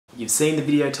You've seen the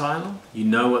video title, you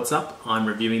know what's up. I'm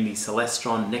reviewing the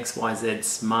Celestron NexYZ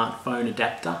Smartphone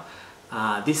Adapter.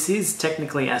 This is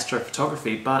technically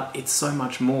astrophotography, but it's so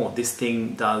much more. This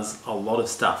thing does a lot of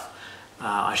stuff.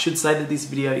 I should say that this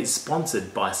video is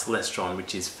sponsored by Celestron,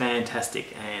 which is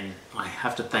fantastic, and I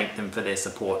have to thank them for their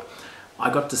support. I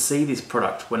got to see this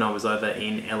product when I was over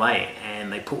in LA, and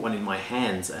they put one in my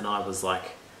hands and I was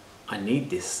like, I need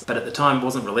this. But at the time it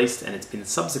wasn't released, and it's been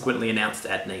subsequently announced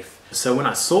at NEF. So when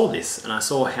I saw this and I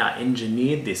saw how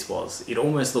engineered this was, it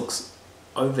almost looks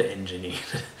over-engineered.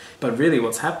 But really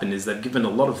what's happened is they've given a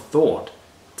lot of thought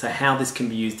to how this can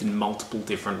be used in multiple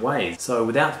different ways. So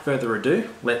without further ado,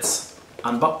 let's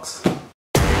unbox.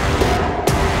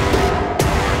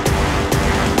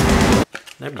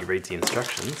 Nobody reads the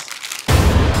instructions.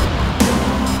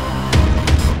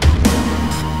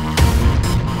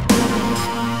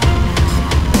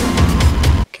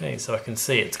 Okay, so I can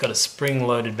see it's got a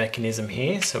spring-loaded mechanism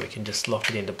here, so we can just lock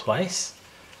it into place.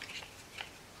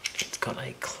 It's got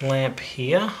a clamp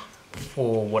here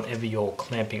for whatever you're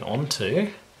clamping onto,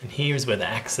 and here is where the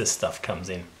axis stuff comes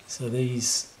in. So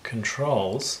these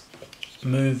controls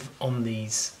move on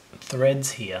these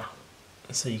threads here,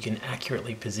 so you can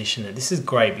accurately position it. This is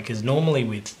great because normally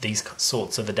with these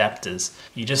sorts of adapters,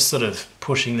 you're just sort of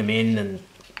pushing them in and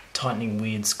tightening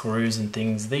weird screws and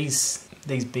things. These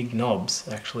big knobs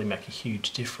actually make a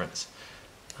huge difference.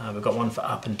 We've got one for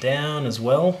up and down as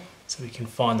well, so we can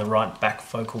find the right back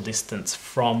focal distance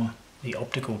from the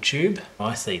optical tube.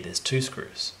 I see there's two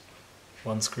screws.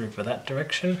 One screw for that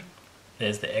direction,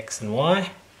 there's the X and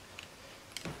Y,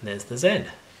 and there's the Z.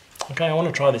 Okay, I want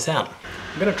to try this out.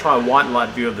 I'm going to try a white light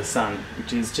view of the sun,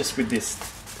 which is just with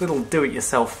this little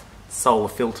do-it-yourself solar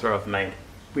filter I've made,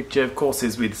 which of course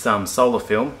is with some solar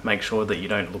film. Make sure that you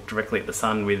don't look directly at the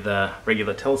sun with a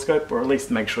regular telescope, or at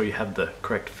least make sure you have the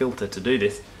correct filter to do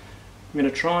this. I'm going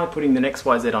to try putting the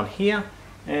NexYZ on here,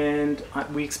 and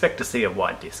we expect to see a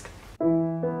white disc.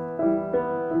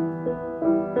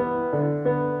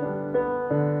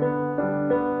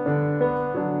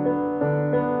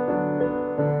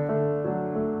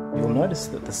 You'll notice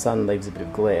that the sun leaves a bit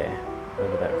of glare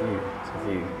over that view, so if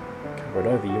you cover it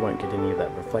over you won't get any of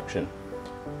that reflection.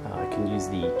 I can use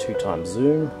the 2x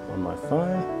zoom on my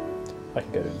phone. I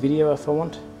can go to video if I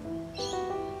want.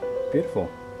 Beautiful.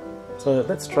 So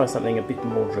let's try something a bit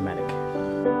more dramatic.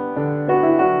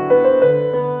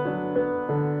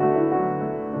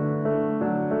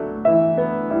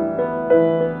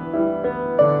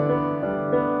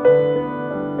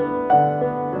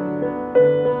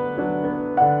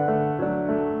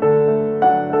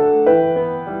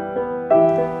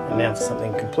 And now for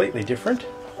something completely different.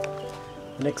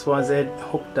 NexYZ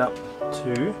hooked up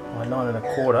to my 9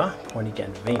 1/4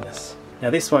 pointy-gain Venus. Now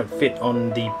this won't fit on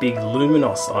the big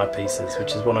Luminos eyepieces,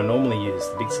 which is what I normally use,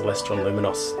 the big Celestron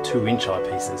Luminos 2-inch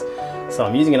eyepieces. So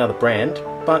I'm using another brand,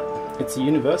 but it's a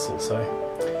universal, so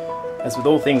as with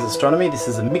all things astronomy, this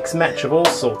is a mix match of all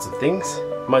sorts of things,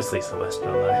 mostly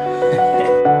Celestron though.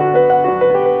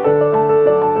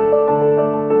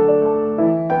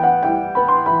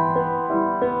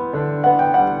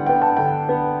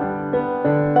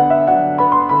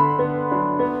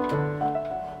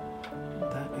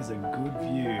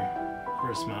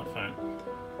 A smartphone.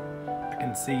 I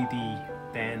can see the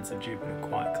bands of Jupiter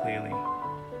quite clearly,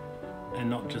 and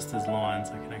not just as lines.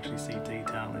 I can actually see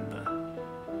detail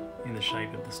in the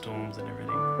shape of the storms and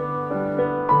everything.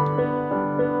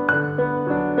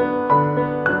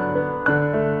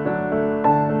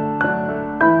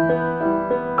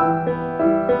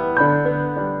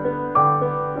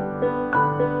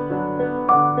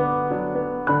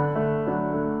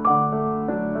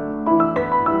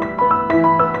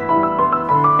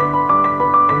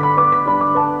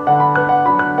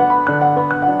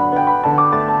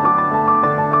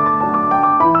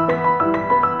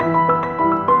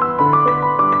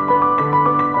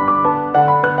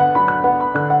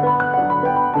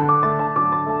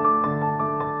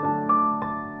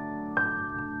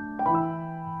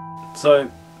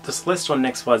 So the Celestron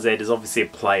NexYZ is obviously a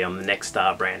play on the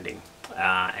Nexstar branding,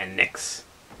 and Nex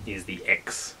is the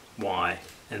X, Y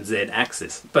and Z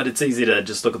axis. But it's easy to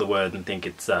just look at the word and think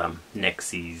it's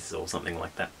NexYZ or something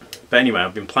like that. But anyway,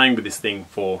 I've been playing with this thing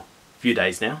for a few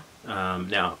days now.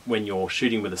 Now when you're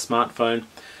shooting with a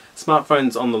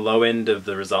smartphone's on the low end of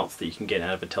the results that you can get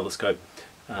out of a telescope.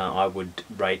 I would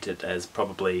rate it as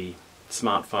probably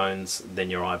smartphones, then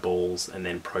your eyeballs, and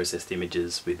then processed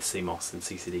images with CMOS and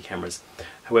CCD cameras.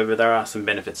 However, there are some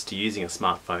benefits to using a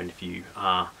smartphone if you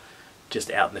are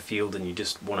just out in the field and you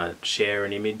just want to share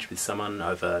an image with someone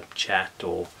over chat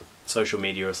or social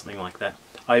media or something like that.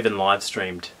 I even live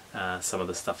streamed some of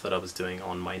the stuff that I was doing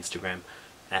on my Instagram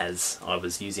as I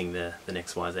was using the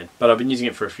NexYZ. But I've been using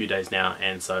it for a few days now,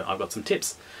 and so I've got some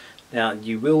tips. Now,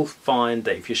 you will find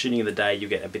that if you're shooting in the day, you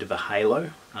get a bit of a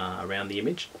halo around the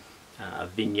image, a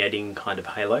vignetting kind of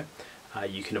halo.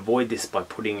 You can avoid this by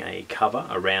putting a cover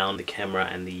around the camera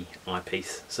and the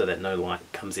eyepiece so that no light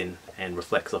comes in and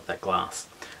reflects off that glass.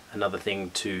 Another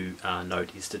thing to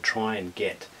note is to try and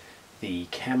get the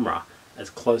camera as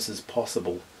close as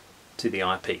possible to the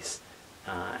eyepiece,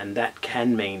 and that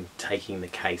can mean taking the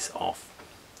case off,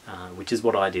 which is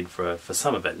what I did for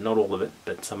some of it, not all of it,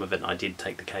 but some of it I did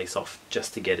take the case off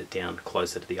just to get it down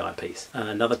closer to the eyepiece.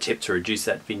 Another tip to reduce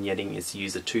that vignetting is to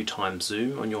use a 2x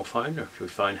zoom on your phone, or if your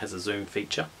phone has a zoom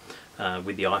feature.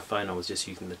 With the iPhone I was just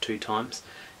using the 2x,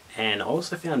 and I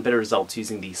also found better results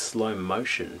using the slow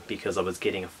motion because I was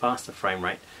getting a faster frame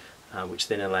rate, which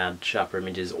then allowed sharper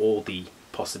images or the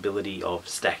possibility of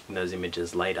stacking those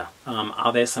images later.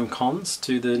 Are there some cons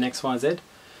to the NexYZ?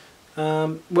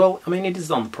 Well, I mean, it is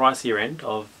on the pricier end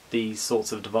of these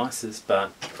sorts of devices,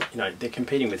 but you know, they're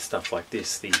competing with stuff like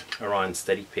this, the Orion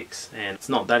SteadyPix, and it's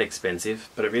not that expensive,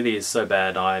 but it really is so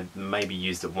bad I maybe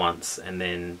used it once and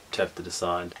then have to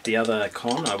decide. The other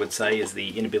con, I would say, is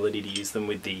the inability to use them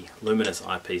with the luminous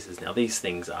eyepieces. Now, these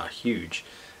things are huge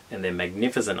and they're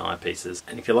magnificent eyepieces,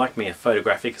 and if you're like me, a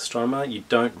photographic astronomer, you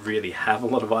don't really have a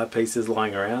lot of eyepieces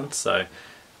lying around, so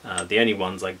the only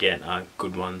ones I get are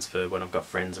good ones for when I've got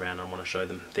friends around and I want to show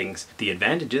them things. The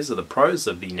advantages or the pros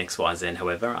of the NexYZ,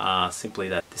 however, are simply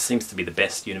that this seems to be the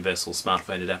best universal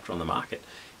smartphone adapter on the market.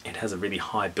 It has a really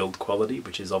high build quality,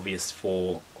 which is obvious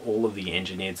for all of the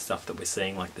engineered stuff that we're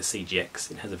seeing, like the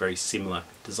CGX. It has a very similar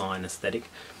design aesthetic,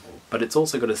 but it's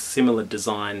also got a similar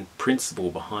design principle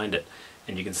behind it,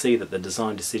 and you can see that the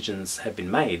design decisions have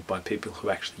been made by people who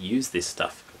actually use this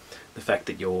stuff. The fact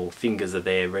that your fingers are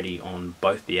there ready on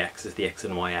both the axis, the X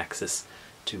and Y axis,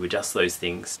 to adjust those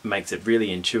things makes it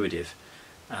really intuitive.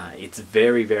 It's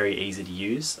very, very easy to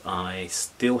use. I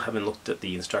still haven't looked at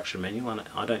the instruction manual, and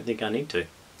I don't think I need to.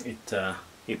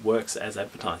 It works as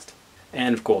advertised.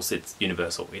 And of course, it's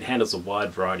universal. It handles a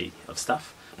wide variety of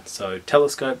stuff. So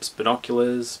telescopes,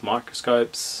 binoculars,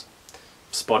 microscopes,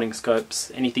 spotting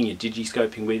scopes, anything you're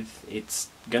digiscoping with, it's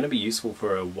going to be useful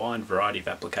for a wide variety of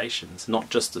applications, not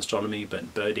just astronomy,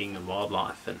 but birding and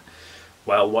wildlife and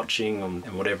whale watching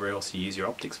and whatever else you use your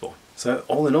optics for. So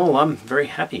all in all, I'm very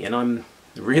happy, and I'm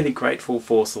really grateful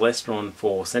for Celestron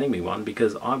for sending me one,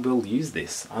 because I will use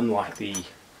this. Unlike the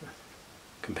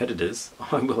competitors,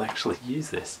 I will actually use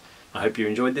this. I hope you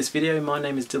enjoyed this video. My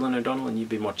name is Dylan O'Donnell and you've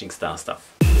been watching Star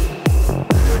Stuff.